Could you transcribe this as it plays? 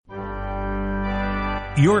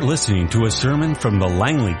You're listening to a sermon from the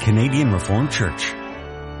Langley Canadian Reformed Church.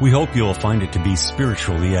 We hope you'll find it to be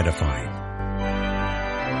spiritually edifying.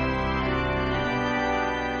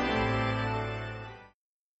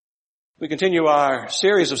 We continue our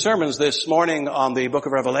series of sermons this morning on the book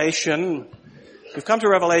of Revelation. We've come to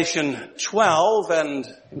Revelation 12, and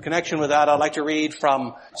in connection with that, I'd like to read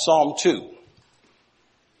from Psalm 2.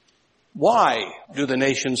 Why do the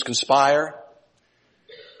nations conspire,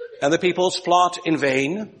 and the peoples plot in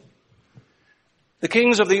vain? The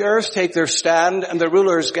kings of the earth take their stand, and the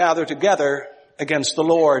rulers gather together against the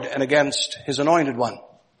Lord and against his anointed one.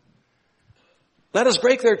 Let us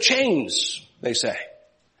break their chains, they say,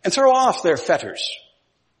 and throw off their fetters.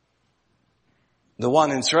 The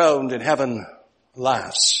one enthroned in heaven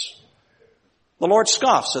laughs. The Lord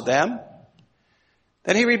scoffs at them.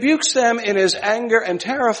 Then he rebukes them in his anger and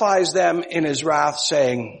terrifies them in his wrath,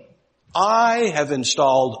 saying, I have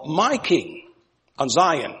installed my king on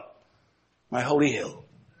Zion, my holy hill.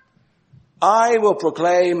 I will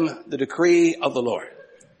proclaim the decree of the Lord.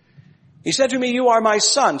 He said to me, you are my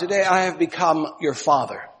son. Today I have become your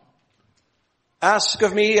father. Ask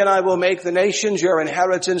of me, and I will make the nations your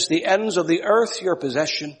inheritance, the ends of the earth your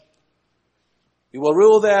possession. You will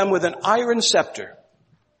rule them with an iron scepter.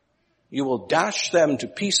 You will dash them to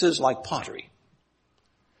pieces like pottery.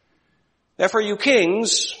 Therefore, you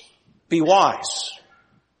kings, be wise.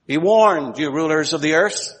 Be warned, you rulers of the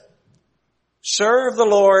earth. Serve the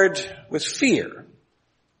Lord with fear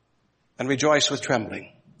and rejoice with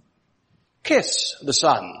trembling. Kiss the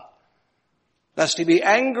Son, lest he be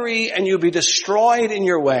angry and you be destroyed in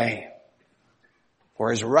your way.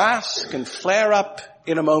 For his wrath can flare up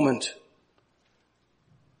in a moment.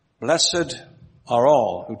 Blessed are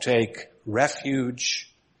all who take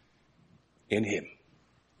refuge in him.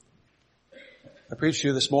 I preach to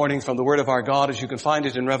you this morning from the Word of our God as you can find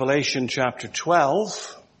it in Revelation chapter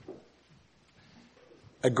 12.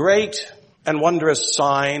 A great and wondrous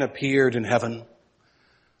sign appeared in heaven.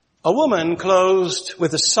 A woman clothed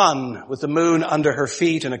with the sun, with the moon under her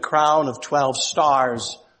feet and a crown of 12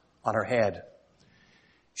 stars on her head.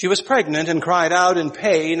 She was pregnant and cried out in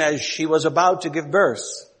pain as she was about to give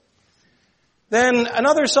birth. Then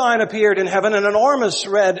another sign appeared in heaven, an enormous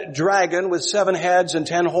red dragon with 7 heads and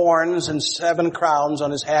 10 horns and 7 crowns on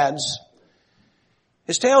his heads.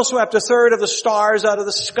 His tail swept 1/3 of the stars out of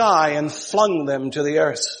the sky and flung them to the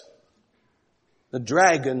earth. The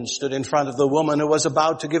dragon stood in front of the woman who was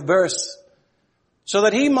about to give birth, so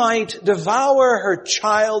that he might devour her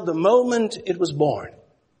child the moment it was born.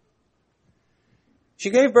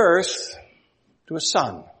 She gave birth to a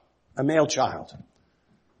son, a male child,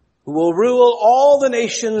 who will rule all the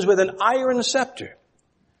nations with an iron scepter.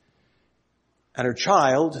 And her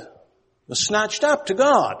child was snatched up to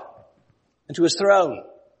God and to his throne.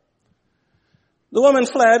 The woman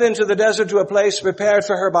fled into the desert to a place prepared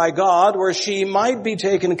for her by God, where she might be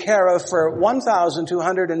taken care of for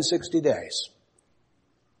 1,260 days.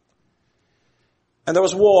 And there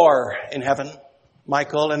was war in heaven.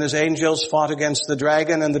 Michael and his angels fought against the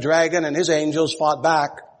dragon, and the dragon and his angels fought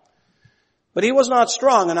back. But he was not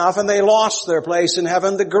strong enough, and they lost their place in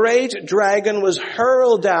heaven. The great dragon was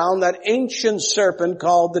hurled down, that ancient serpent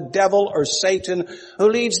called the devil or Satan, who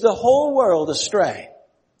leads the whole world astray.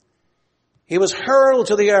 He was hurled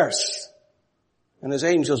to the earth, and his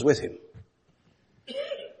angels with him.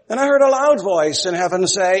 Then I heard a loud voice in heaven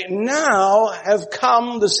say, now have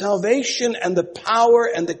come the salvation and the power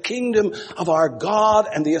and the kingdom of our God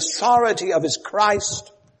and the authority of his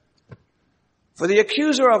Christ. For the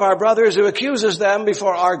accuser of our brothers who accuses them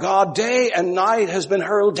before our God day and night has been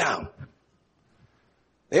hurled down.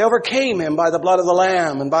 They overcame him by the blood of the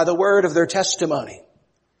Lamb and by the word of their testimony.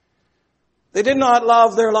 They did not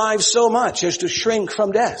love their lives so much as to shrink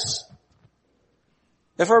from death.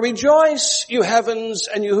 Therefore rejoice, you heavens,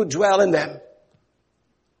 and you who dwell in them.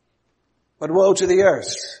 But woe to the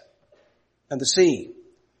earth and the sea,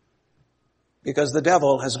 because the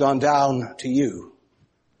devil has gone down to you.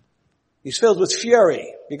 He's filled with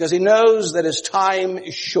fury because he knows that his time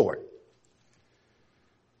is short.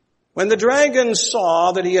 When the dragon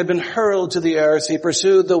saw that he had been hurled to the earth, he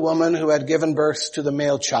pursued the woman who had given birth to the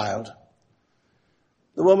male child.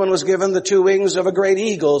 The woman was given the 2 wings of a great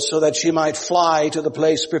eagle so that she might fly to the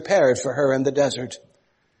place prepared for her in the desert,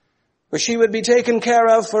 where she would be taken care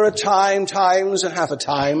of for a time, times, and half a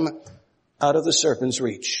time out of the serpent's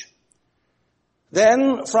reach.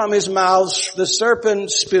 Then from his mouth the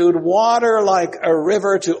serpent spewed water like a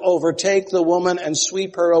river to overtake the woman and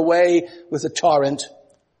sweep her away with a torrent.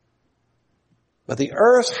 But the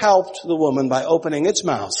earth helped the woman by opening its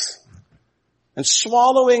mouth and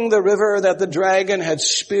swallowing the river that the dragon had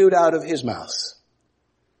spewed out of his mouth.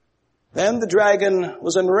 Then the dragon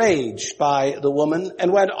was enraged by the woman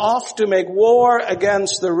and went off to make war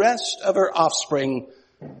against the rest of her offspring,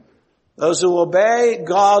 those who obey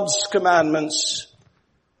God's commandments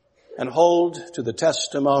and hold to the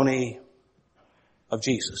testimony of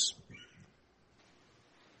Jesus.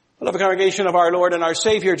 Beloved congregation of our Lord and our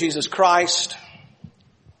Savior Jesus Christ,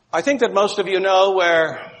 I think that most of you know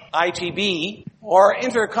where ITB, or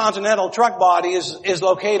Intercontinental Truck Body, is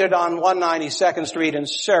located on 192nd Street in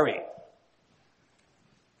Surrey.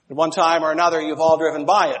 At one time or another, you've all driven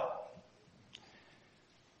by it.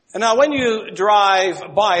 And now when you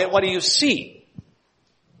drive by it, what do you see?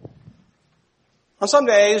 On some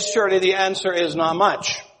days, surely the answer is not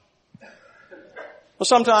much. Well,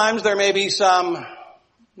 sometimes there may be some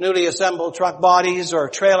newly assembled truck bodies or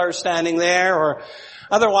trailers standing there, or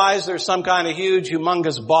otherwise there's some kind of huge,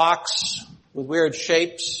 humongous box with weird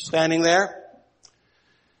shapes standing there.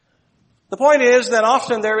 The point is that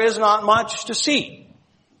often there is not much to see.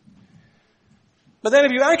 But then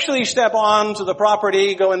if you actually step onto the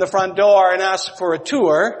property, go in the front door and ask for a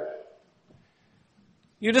tour,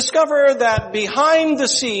 you discover that behind the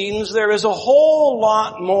scenes there is a whole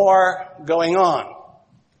lot more going on.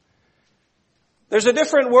 There's a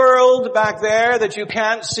different world back there that you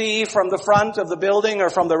can't see from the front of the building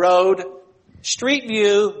or from the road. Street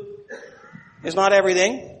view is not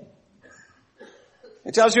everything.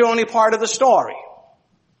 It tells you only part of the story.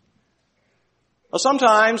 Well,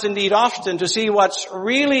 sometimes, indeed often, to see what's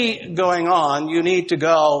really going on, you need to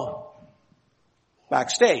go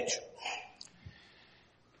backstage.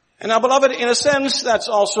 And now, beloved, in a sense, that's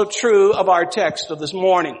also true of our text of this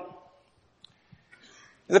morning.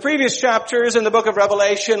 In the previous chapters in the book of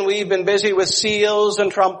Revelation, we've been busy with seals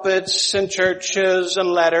and trumpets and churches and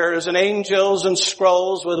letters and angels and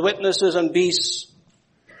scrolls with witnesses and beasts.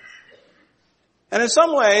 And in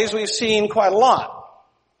some ways, we've seen quite a lot.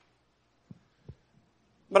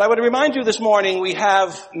 But I would remind you this morning, we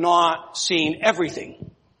have not seen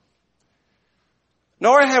everything.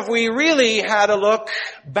 Nor have we really had a look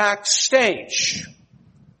backstage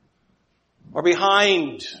or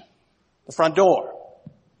behind the front door.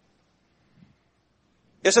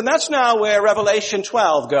 Yes, and that's now where Revelation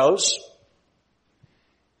 12 goes.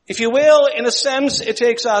 If you will, in a sense, it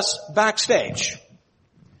takes us backstage.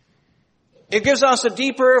 It gives us a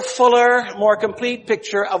deeper, fuller, more complete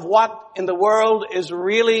picture of what in the world is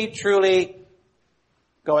really, truly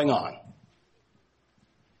going on.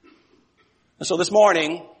 And so this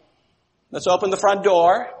morning, let's open the front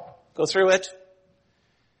door, go through it,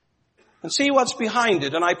 and see what's behind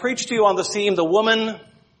it. And I preach to you on the theme, the woman,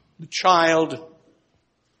 the child,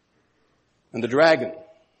 and the dragon.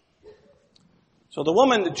 So the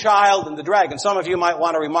woman, the child, and the dragon. Some of you might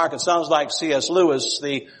want to remark, it sounds like C.S. Lewis,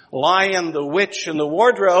 the lion, the witch, and the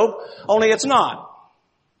wardrobe, only it's not.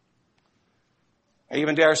 I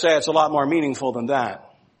even dare say it's a lot more meaningful than that.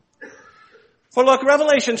 For look,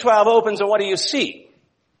 Revelation 12 opens, and what do you see?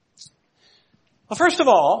 Well, first of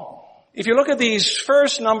all, if you look at these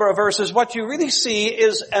first number of verses, what you really see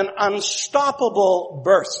is an unstoppable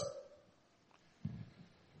birth.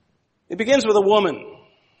 It begins with a woman.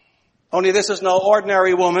 Only this is no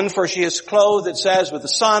ordinary woman, for she is clothed, it says, with the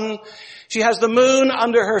sun. She has the moon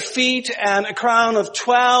under her feet and a crown of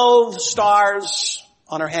 12 stars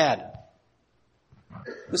on her head.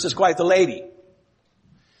 This is quite the lady.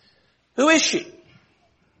 Who is she?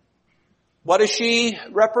 What does she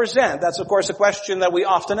represent? That's, of course, a question that we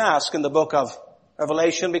often ask in the book of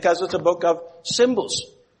Revelation because it's a book of symbols.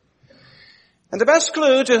 And the best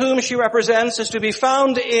clue to whom she represents is to be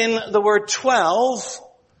found in the word 12.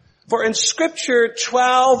 For in Scripture,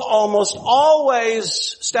 12 almost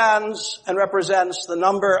always stands and represents the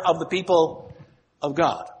number of the people of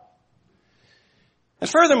God. And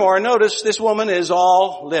furthermore, notice this woman is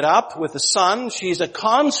all lit up with the sun. She's a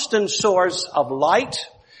constant source of light.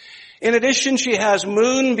 In addition, she has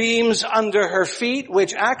moonbeams under her feet,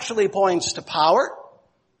 which actually points to power.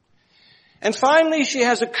 And finally, she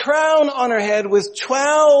has a crown on her head with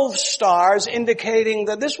 12 stars, indicating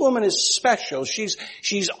that this woman is special. She's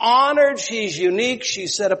honored, she's unique,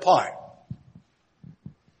 she's set apart.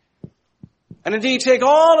 And indeed, take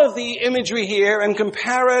all of the imagery here and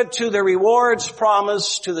compare it to the rewards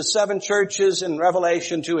promised to the 7 churches in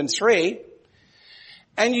Revelation 2 and 3.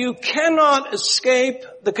 And you cannot escape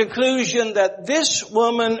the conclusion that this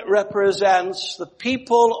woman represents the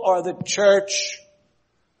people or the church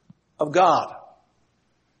of God.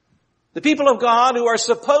 The people of God who are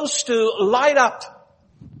supposed to light up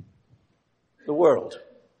the world.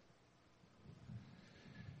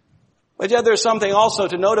 But yet there's something also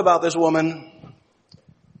to note about this woman.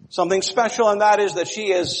 Something special, and that is that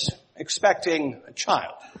she is expecting a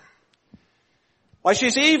child. Why,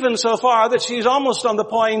 she's even so far that she's almost on the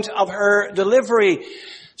point of her delivery.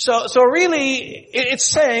 So really, it's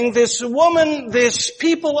saying this woman, this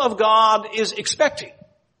people of God is expecting.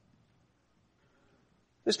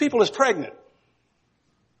 This people is pregnant.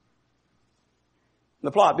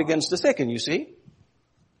 The plot begins to thicken, you see.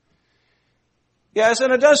 Yes,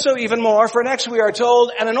 and it does so even more, for next we are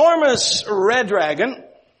told an enormous red dragon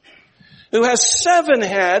who has 7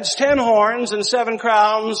 heads, 10 horns, and 7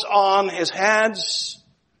 crowns on his heads.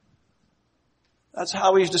 That's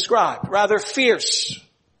how he's described. Rather fierce.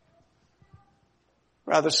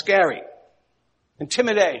 Rather scary.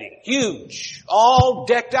 Intimidating. Huge. All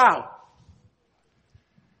decked out.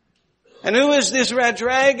 And who is this red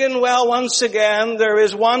dragon? Well, once again, there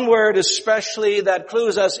is one word especially that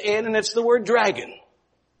clues us in, and it's the word dragon.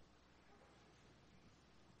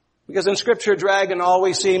 Because in Scripture, dragon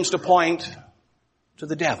always seems to point to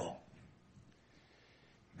the devil.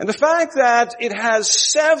 And the fact that it has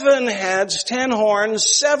 7 heads, 10 horns,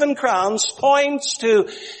 7 crowns points to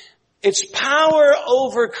its power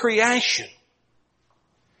over creation.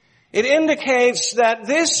 It indicates that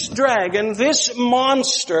this dragon, this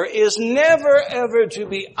monster, is never ever to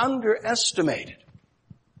be underestimated.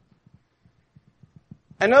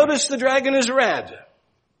 And notice the dragon is red.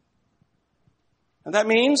 And that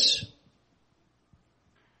means,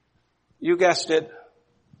 you guessed it,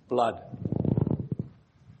 blood.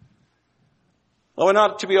 Though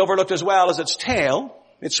not to be overlooked as well as its tail,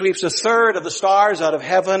 it sweeps 1/3 of the stars out of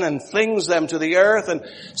heaven and flings them to the earth. And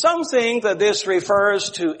some think that this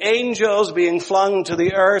refers to angels being flung to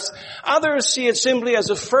the earth. Others see it simply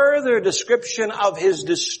as a further description of his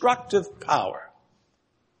destructive power.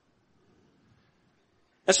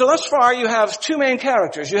 And so thus far you have 2 main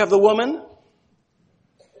characters. You have the woman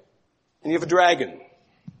and you have a dragon.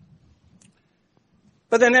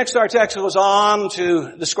 But then next our text goes on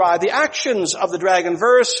to describe the actions of the dragon.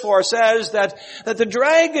 Verse 4 says that the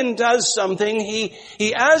dragon does something.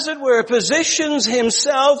 He as it were positions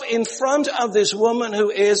himself in front of this woman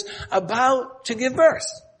who is about to give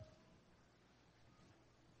birth.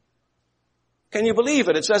 Can you believe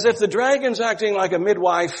it? It's as if the dragon's acting like a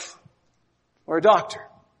midwife or a doctor.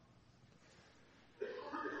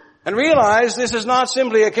 And realize this is not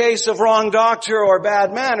simply a case of wrong doctor or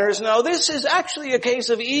bad manners. No, this is actually a case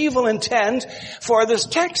of evil intent. For this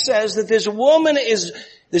text says that this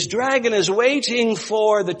dragon is waiting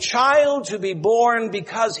for the child to be born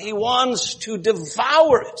because he wants to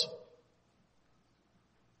devour it.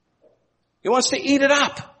 He wants to eat it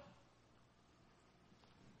up.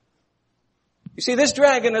 You see, this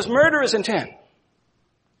dragon has murderous intent.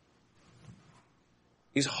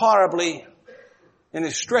 He's horribly,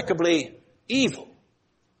 inextricably evil.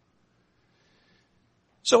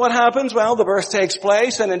 So what happens? Well, the birth takes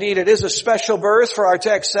place, and indeed it is a special birth, for our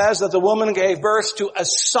text says that the woman gave birth to a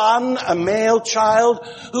son, a male child,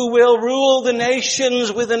 who will rule the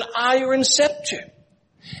nations with an iron scepter.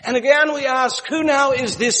 And again we ask, who now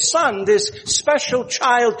is this son, this special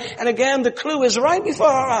child? And again the clue is right before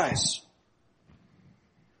our eyes.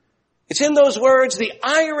 It's in those words, the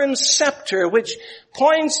iron scepter, which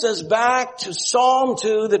points us back to Psalm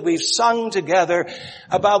 2 that we've sung together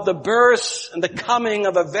about the birth and the coming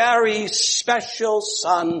of a very special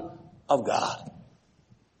Son of God.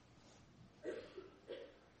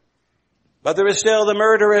 But there is still the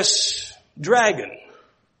murderous dragon.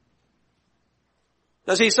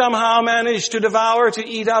 Does he somehow manage to devour, to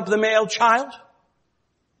eat up the male child?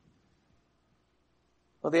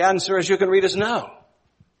 Well, the answer, as you can read, is no.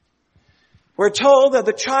 We're told that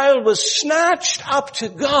the child was snatched up to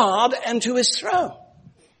God and to his throne.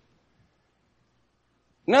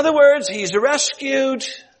 In other words, he's rescued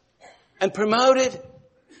and promoted.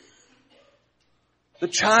 The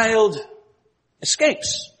child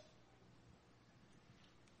escapes.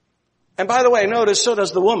 And by the way, notice, so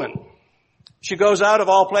does the woman. She goes out of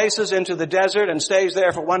all places into the desert and stays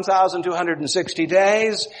there for 1,260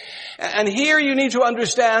 days. And here you need to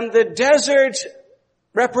understand the desert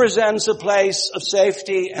represents a place of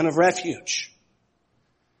safety and of refuge.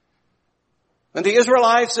 When the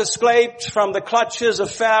Israelites escaped from the clutches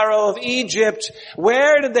of Pharaoh of Egypt,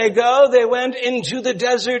 where did they go? They went into the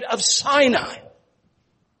desert of Sinai,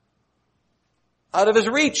 out of his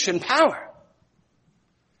reach and power.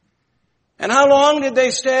 And how long did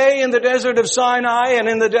they stay in the desert of Sinai and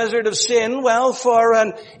in the desert of Sin? Well, for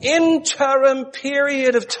an interim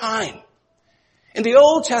period of time. In the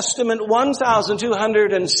Old Testament,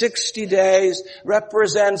 1,260 days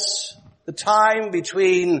represents the time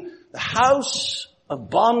between the house of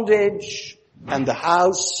bondage and the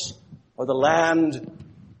house or the land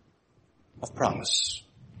of promise.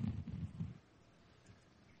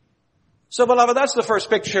 So, beloved, that's the first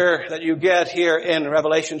picture that you get here in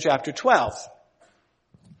Revelation chapter 12.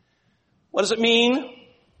 What does it mean?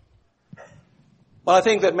 Well, I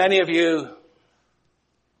think that many of you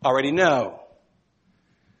already know.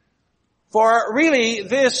 For really,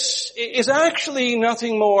 this is actually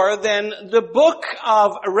nothing more than the book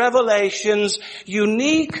of Revelation's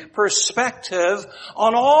unique perspective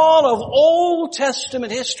on all of Old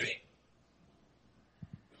Testament history.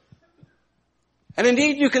 And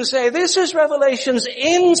indeed, you can say this is Revelation's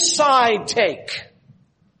inside take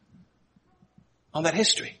on that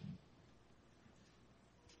history.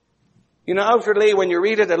 You know, outwardly, when you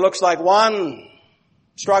read it, it looks like one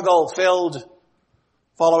struggle-filled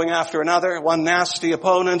following after another, one nasty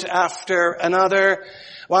opponent after another.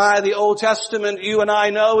 Why, the Old Testament, you and I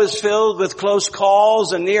know, is filled with close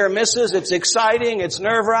calls and near misses. It's exciting, it's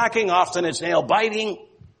nerve-wracking, often it's nail-biting.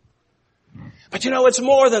 But you know, it's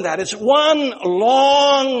more than that. It's one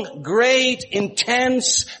long, great,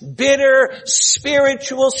 intense, bitter,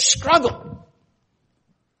 spiritual struggle.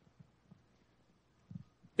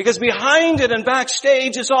 Because behind it and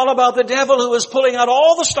backstage, it's all about the devil who is pulling out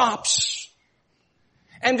all the stops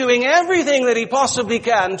and doing everything that he possibly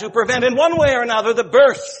can to prevent in one way or another the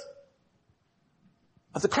birth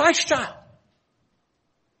of the Christ child.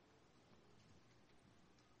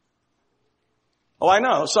 Oh, I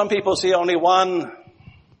know, some people see only one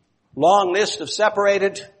long list of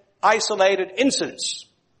separated, isolated incidents.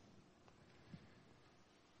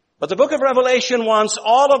 But the book of Revelation wants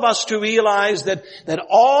all of us to realize that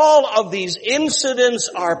all of these incidents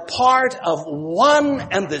are part of one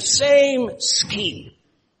and the same scheme.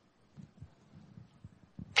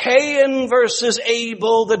 Cain versus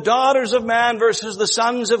Abel, the daughters of man versus the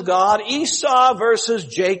sons of God, Esau versus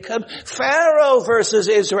Jacob, Pharaoh versus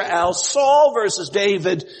Israel, Saul versus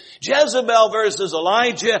David, Jezebel versus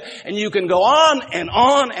Elijah, and you can go on and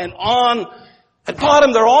on and on. At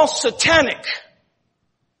bottom, they're all satanic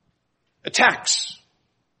attacks.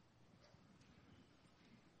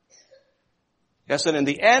 Yes, and in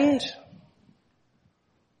the end,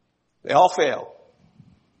 they all fail.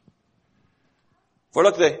 For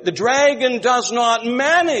look, the dragon does not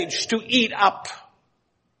manage to eat up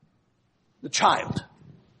the child.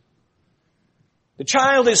 The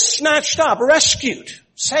child is snatched up, rescued,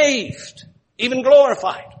 saved, even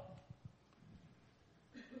glorified.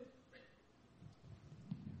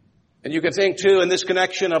 And you can think too in this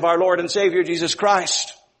connection of our Lord and Savior Jesus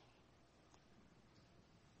Christ.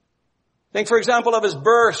 Think, for example, of his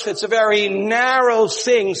birth. It's a very narrow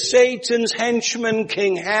thing. Satan's henchman,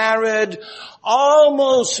 King Herod,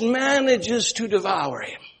 almost manages to devour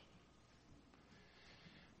him.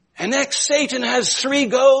 And next, Satan has 3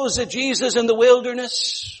 goes at Jesus in the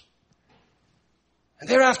wilderness. And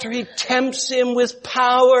thereafter he tempts him with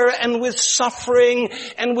power and with suffering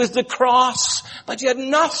and with the cross. But yet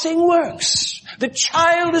nothing works. The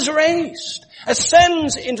child is raised,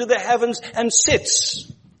 ascends into the heavens, and sits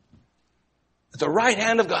at the right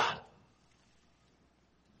hand of God.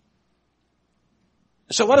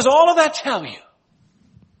 So what does all of that tell you?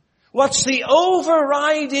 What's the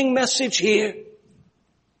overriding message here?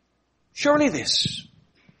 Surely this: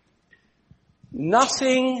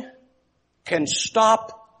 nothing can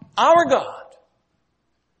stop our God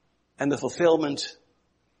and the fulfillment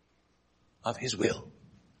of his will.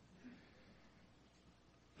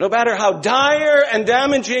 No matter how dire and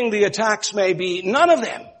damaging the attacks may be, none of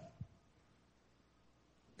them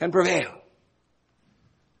can prevail.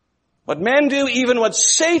 What men do, even what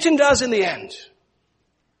Satan does in the end,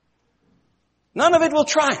 none of it will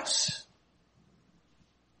triumph.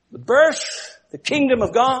 The birth, the kingdom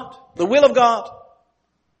of God, the will of God,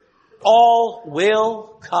 all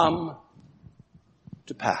will come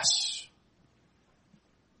to pass.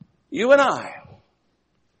 You and I,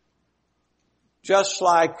 just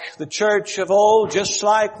like the church of old, just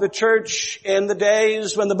like the church in the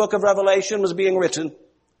days when the book of Revelation was being written,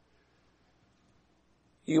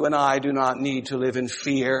 you and I do not need to live in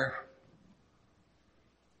fear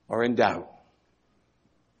or in doubt.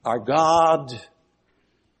 Our God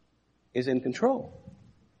is in control.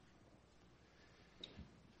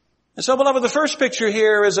 And so, beloved, the first picture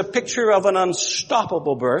here is a picture of an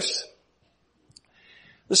unstoppable birth.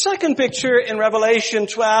 The second picture in Revelation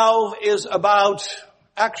 12 is about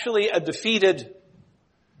actually a defeated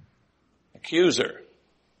accuser.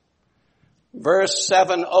 Verse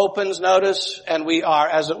 7 opens, notice, and we are,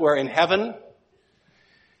 as it were, in heaven.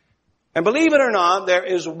 And believe it or not, there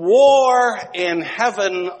is war in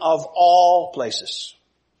heaven of all places.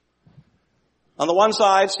 On the one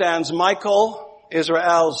side stands Michael,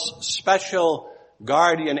 Israel's special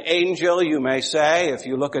guardian angel, you may say, if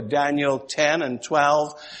you look at Daniel 10 and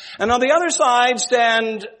 12. And on the other side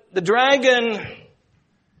stand the dragon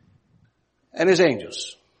and his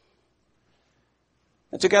angels.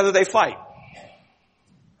 And together they fight.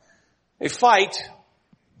 They fight,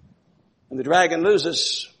 and the dragon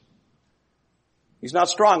loses. He's not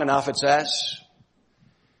strong enough, it says.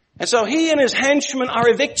 And so he and his henchmen are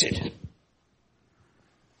evicted.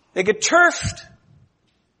 They get turfed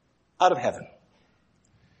out of heaven.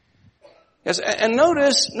 Yes, and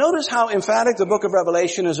notice how emphatic the book of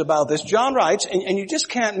Revelation is about this. John writes, and you just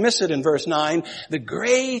can't miss it in verse 9, the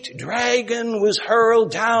great dragon was hurled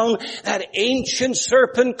down, that ancient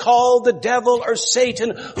serpent called the devil or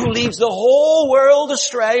Satan, who leads the whole world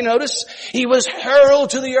astray. Notice, he was hurled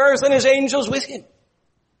to the earth and his angels with him.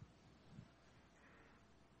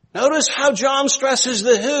 Notice how John stresses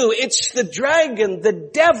the who. It's the dragon, the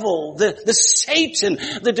devil, the Satan,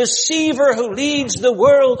 the deceiver who leads the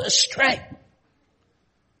world astray.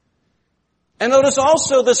 And notice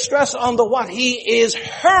also the stress on the what. He is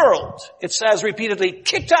hurled, it says repeatedly,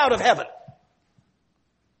 kicked out of heaven.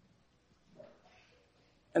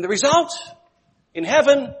 And the result? In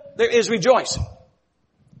heaven, there is rejoicing.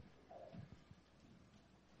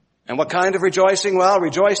 And what kind of rejoicing? Well,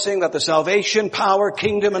 rejoicing that the salvation, power,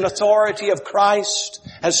 kingdom, and authority of Christ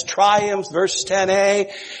has triumphed, verse 10a.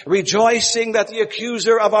 Rejoicing that the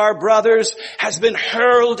accuser of our brothers has been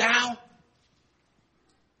hurled down.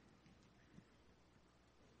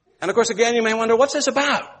 And of course, again, you may wonder, what's this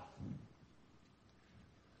about?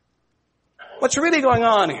 What's really going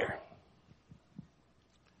on here?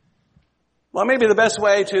 Well, maybe the best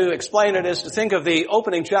way to explain it is to think of the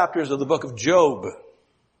opening chapters of the book of Job.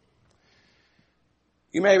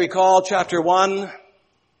 You may recall chapter 1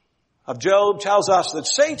 of Job tells us that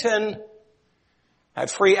Satan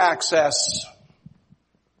had free access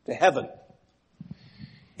to heaven.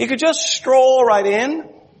 He could just stroll right in.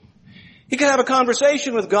 He could have a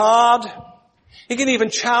conversation with God. He could even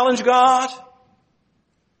challenge God.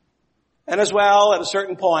 And as well, at a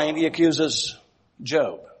certain point, he accuses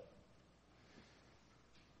Job.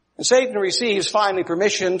 And Satan receives finally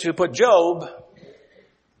permission to put Job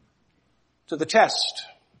to the test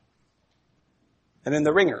and in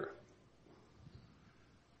the ringer.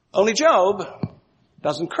 Only Job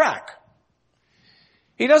doesn't crack.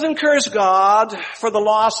 He doesn't curse God for the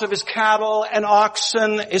loss of his cattle and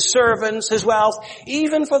oxen, his servants, his wealth,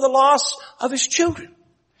 even for the loss of his children.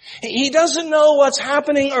 He doesn't know what's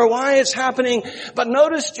happening or why it's happening, but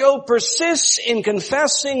notice Job persists in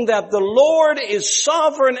confessing that the Lord is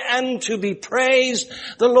sovereign and to be praised.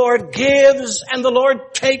 The Lord gives and the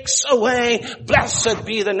Lord takes away. Blessed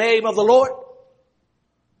be the name of the Lord.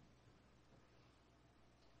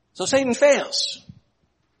 So Satan fails.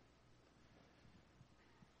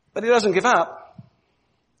 But he doesn't give up.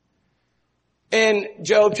 In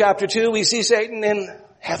Job chapter 2, we see Satan in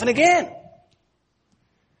heaven again.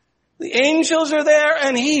 The angels are there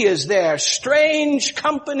and he is there. Strange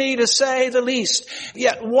company to say the least.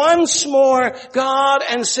 Yet once more, God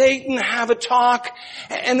and Satan have a talk,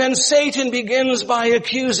 and then Satan begins by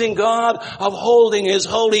accusing God of holding his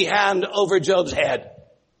holy hand over Job's head.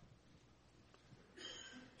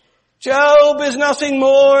 Job is nothing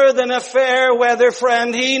more than a fair weather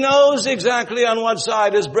friend. He knows exactly on what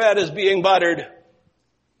side his bread is being buttered.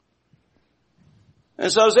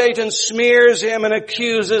 And so Satan smears him and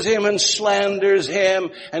accuses him and slanders him.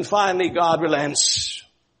 And finally God relents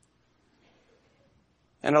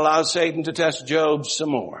and allows Satan to test Job some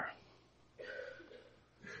more.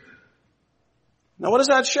 Now what does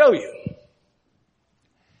that show you?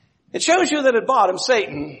 It shows you that at bottom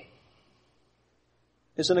Satan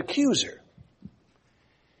is an accuser.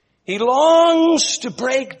 He longs to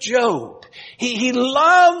break Job. He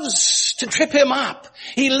loves to trip him up.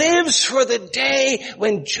 He lives for the day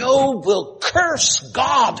when Job will curse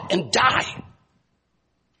God and die.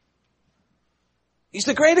 He's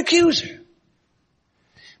the great accuser.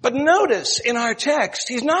 But notice in our text,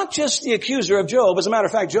 he's not just the accuser of Job. As a matter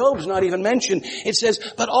of fact, Job is not even mentioned. It says,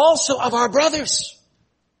 but also of our brothers.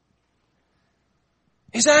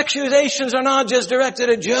 His accusations are not just directed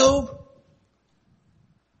at Job.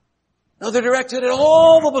 No, they're directed at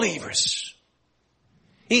all the believers.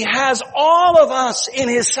 He has all of us in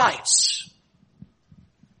his sights.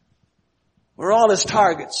 We're all his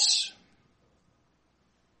targets.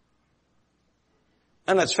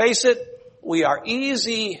 And let's face it, we are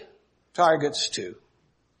easy targets too.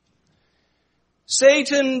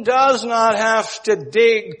 Satan does not have to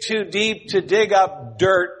dig too deep to dig up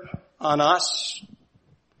dirt on us.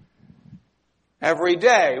 Every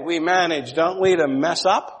day we manage, don't we, to mess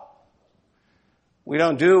up? We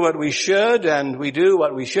don't do what we should, and we do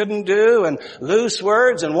what we shouldn't do, and loose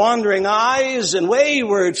words and wandering eyes and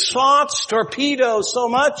wayward thoughts torpedo so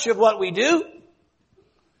much of what we do.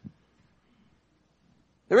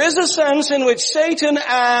 There is a sense in which Satan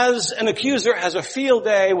as an accuser has a field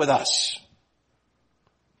day with us.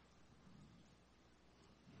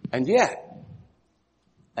 And yet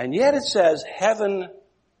it says heaven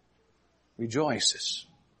rejoices.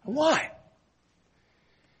 Why?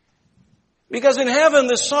 Because in heaven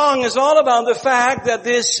the song is all about the fact that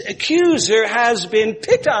this accuser has been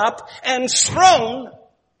picked up and thrown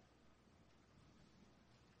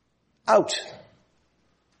out.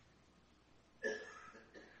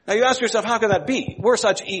 Now you ask yourself, how can that be? We're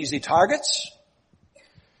such easy targets.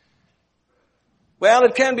 Well,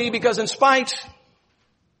 it can be because in spite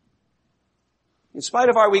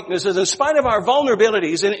of our weaknesses, in spite of our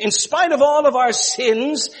vulnerabilities, and in spite of all of our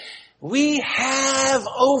sins, we have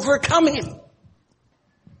overcome him.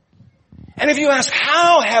 And if you ask,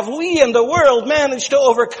 how have we in the world managed to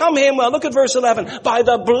overcome him? Well, look at verse 11. By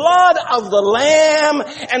the blood of the Lamb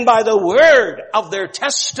and by the word of their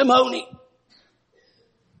testimony.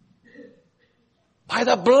 By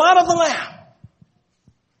the blood of the Lamb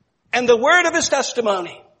and the word of his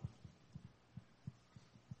testimony.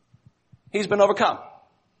 He's been overcome.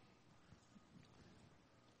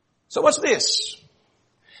 So what's this?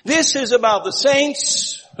 This is about the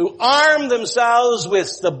saints who arm themselves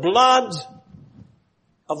with the blood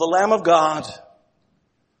of the Lamb of God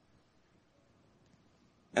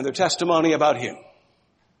and their testimony about him.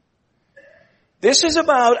 This is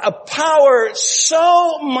about a power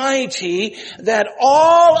so mighty that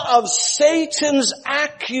all of Satan's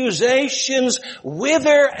accusations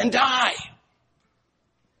wither and die.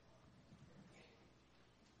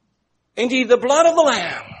 Indeed, the blood of the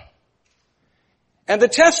Lamb and the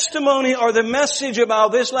testimony or the message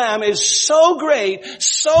about this Lamb is so great,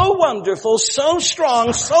 so wonderful, so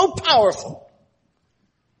strong, so powerful,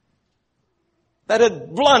 that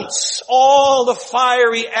it blunts all the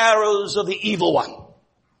fiery arrows of the evil one.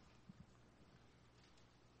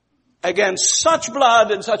 Against such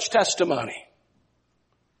blood and such testimony,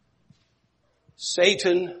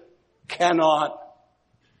 Satan cannot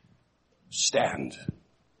stand.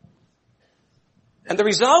 And the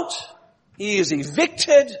result, he is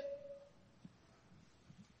evicted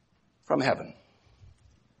from heaven.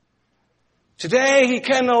 Today he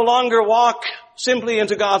can no longer walk simply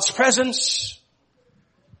into God's presence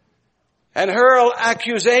and hurl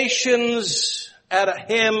accusations at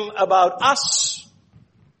him about us.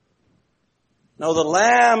 No, the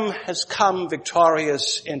Lamb has come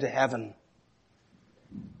victorious into heaven.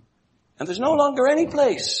 And there's no longer any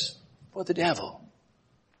place for the devil.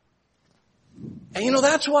 And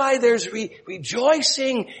that's why there's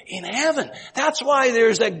rejoicing in heaven. That's why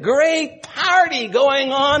there's a great party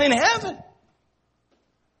going on in heaven.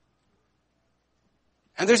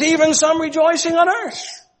 And there's even some rejoicing on earth.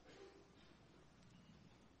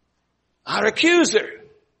 Our accuser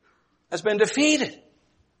has been defeated.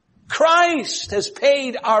 Christ has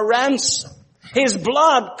paid our ransom. His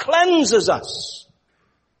blood cleanses us.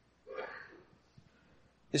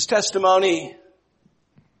 His testimony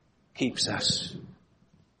keeps us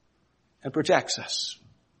and protects us.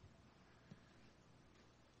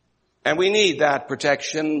 And we need that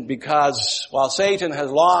protection because while Satan has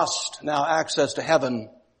lost now access to heaven,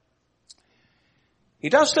 he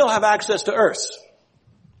does still have access to earth.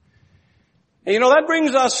 And that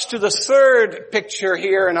brings us to the third picture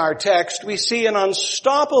here in our text. We see an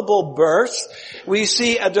unstoppable birth. We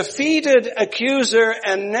see a defeated accuser.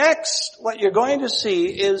 And next, what you're going to see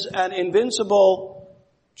is an invincible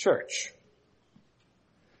church.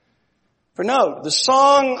 For note, the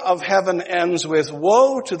song of heaven ends with,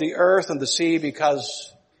 woe to the earth and the sea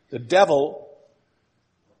because the devil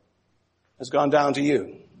has gone down to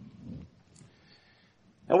you.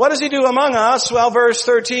 And what does he do among us? Well, verse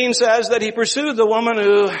 13 says that he pursued the woman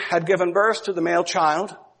who had given birth to the male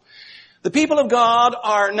child. The people of God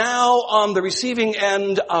are now on the receiving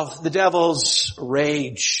end of the devil's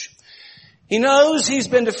rage. He knows he's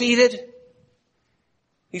been defeated.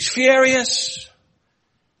 He's furious.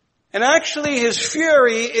 And actually his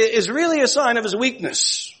fury is really a sign of his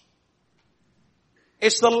weakness.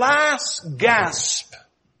 It's the last gasp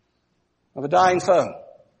of a dying foe.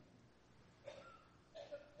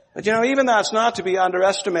 But even that's not to be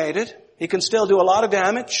underestimated. He can still do a lot of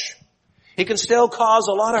damage. He can still cause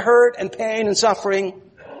a lot of hurt and pain and suffering.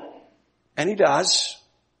 And he does.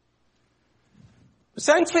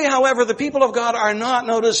 Thankfully, however, the people of God are not,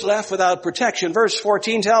 notice, left without protection. Verse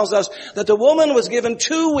 14 tells us that the woman was given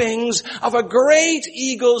 2 wings of a great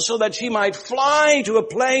eagle so that she might fly to a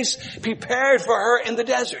place prepared for her in the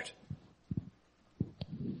desert.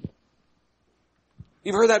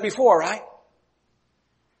 You've heard that before, right?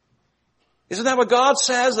 Isn't that what God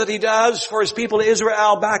says that He does for His people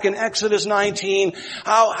Israel back in Exodus 19?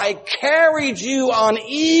 How I carried you on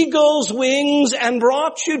eagle's wings and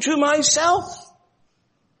brought you to myself.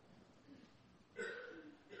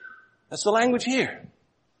 That's the language here.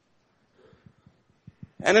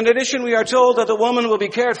 And in addition, we are told that the woman will be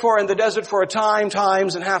cared for in the desert for a time,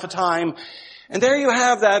 times, and half a time. And there you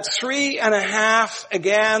have that 3.5,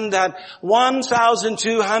 again, that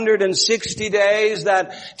 1,260 days,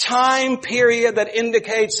 that time period that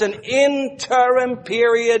indicates an interim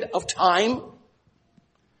period of time.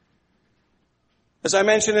 As I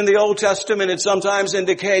mentioned in the Old Testament, it sometimes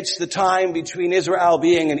indicates the time between Israel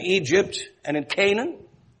being in Egypt and in Canaan.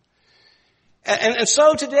 And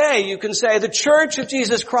so today you can say the Church of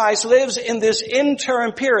Jesus Christ lives in this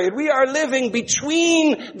interim period. We are living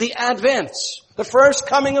between the advents, the first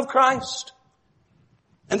coming of Christ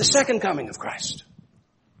and the second coming of Christ.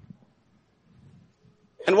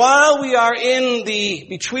 And while we are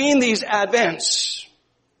between these advents,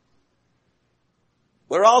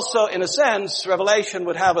 we're also, in a sense, Revelation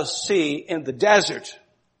would have us see in the desert.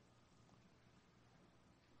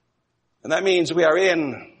 And that means we are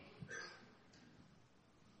in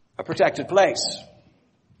a protected place.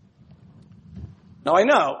 Now I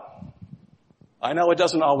know it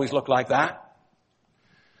doesn't always look like that.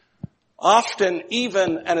 Often,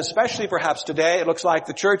 even, and especially perhaps today, it looks like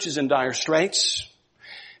the church is in dire straits.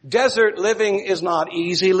 Desert living is not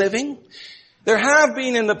easy living. There have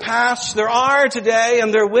been in the past, there are today,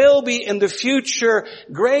 and there will be in the future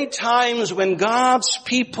great times when God's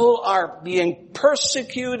people are being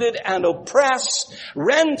persecuted and oppressed,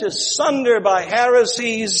 rent asunder by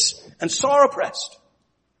heresies, and sore oppressed.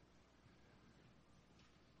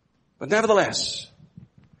 But nevertheless,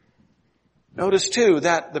 notice too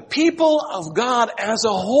that the people of God as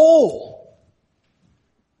a whole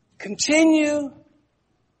continue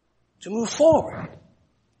to move forward.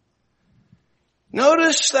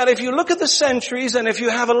 Notice that if you look at the centuries and if you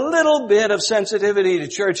have a little bit of sensitivity to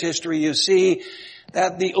church history, you see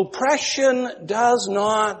that the oppression does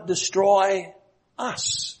not destroy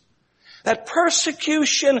us. That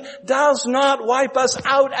persecution does not wipe us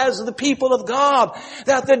out as the people of God.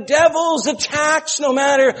 That the devil's attacks, no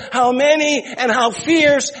matter how many and how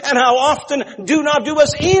fierce and how often, do not do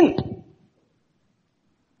us in.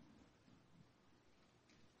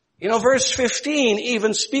 You know, verse 15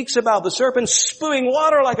 even speaks about the serpent spewing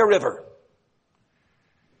water like a river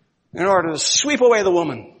in order to sweep away the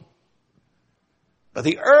woman. But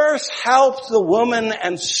the earth helped the woman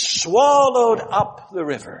and swallowed up the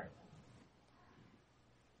river.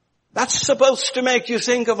 That's supposed to make you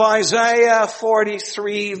think of Isaiah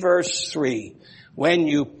 43 verse 3. When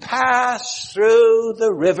you pass through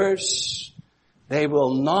the rivers, they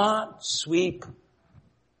will not sweep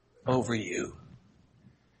over you.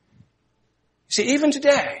 See, even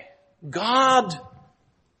today, God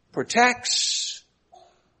protects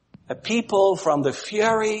a people from the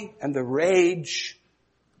fury and the rage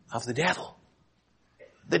of the devil.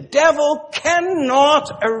 The devil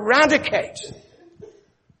cannot eradicate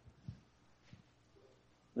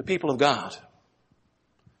the people of God.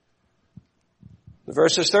 The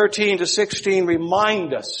verses 13 to 16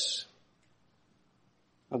 remind us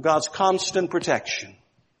of God's constant protection.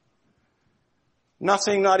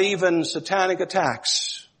 Nothing, not even satanic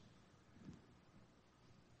attacks,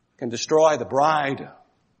 can destroy the bride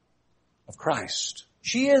of Christ.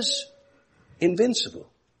 She is invincible.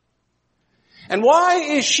 And why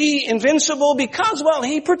is she invincible? Because, well,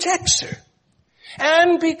 He protects her.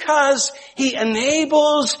 And because He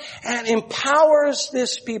enables and empowers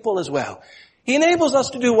this people as well. He enables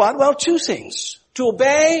us to do what? Well, 2 things. To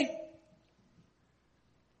obey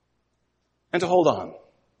and to hold on.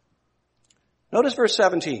 Notice verse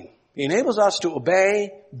 17. He enables us to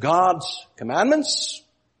obey God's commandments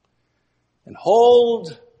and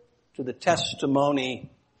hold to the testimony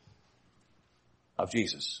of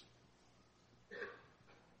Jesus.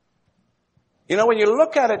 You know, when you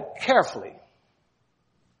look at it carefully,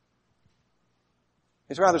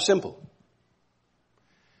 it's rather simple.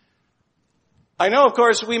 I know, of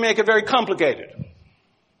course, we make it very complicated.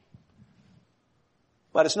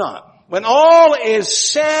 But it's not. When all is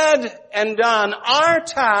said and done, our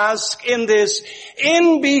task in this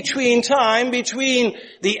in-between time, between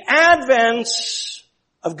the advents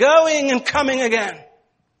of going and coming again,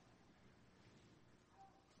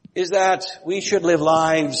 is that we should live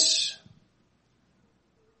lives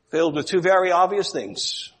filled with two very obvious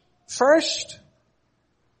things. First,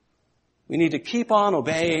 we need to keep on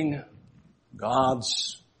obeying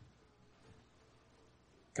God's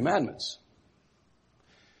commandments.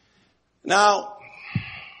 Now,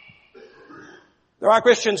 there are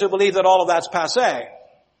Christians who believe that all of that's passé.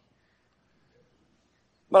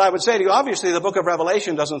 But I would say to you, obviously, the book of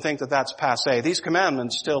Revelation doesn't think that that's passé. These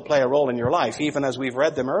commandments still play a role in your life, even as we've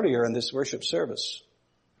read them earlier in this worship service.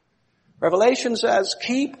 Revelation says,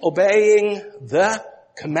 keep obeying the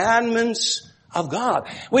commandments of God,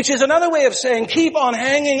 which is another way of saying keep on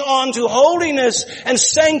hanging on to holiness and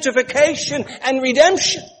sanctification and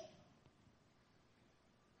redemption.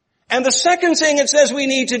 And the second thing it says we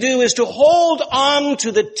need to do is to hold on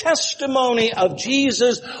to the testimony of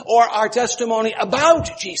Jesus, or our testimony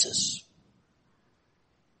about Jesus.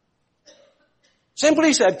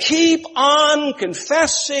 Simply said, keep on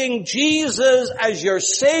confessing Jesus as your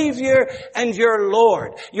Savior and your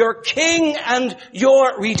Lord, your King and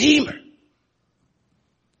your Redeemer.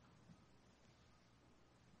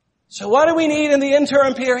 So what do we need in the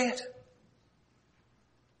interim period?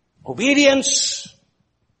 Obedience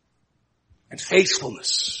and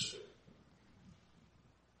faithfulness.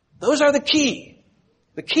 Those are the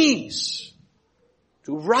keys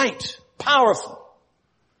to right, powerful,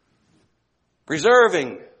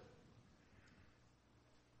 preserving,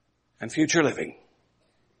 and future living.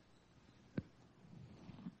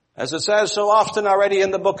 As it says so often already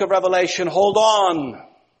in the book of Revelation, hold on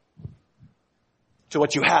to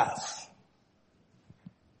what you have.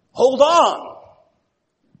 Hold on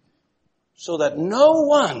so that no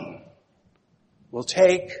one will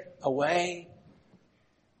take away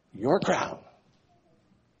your crown.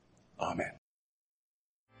 Amen.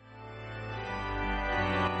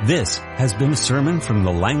 This has been a sermon from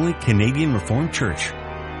the Langley Canadian Reformed Church.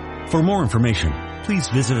 For more information, please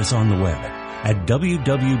visit us on the web at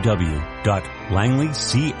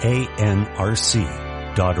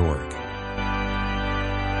www.langleycanrc.org.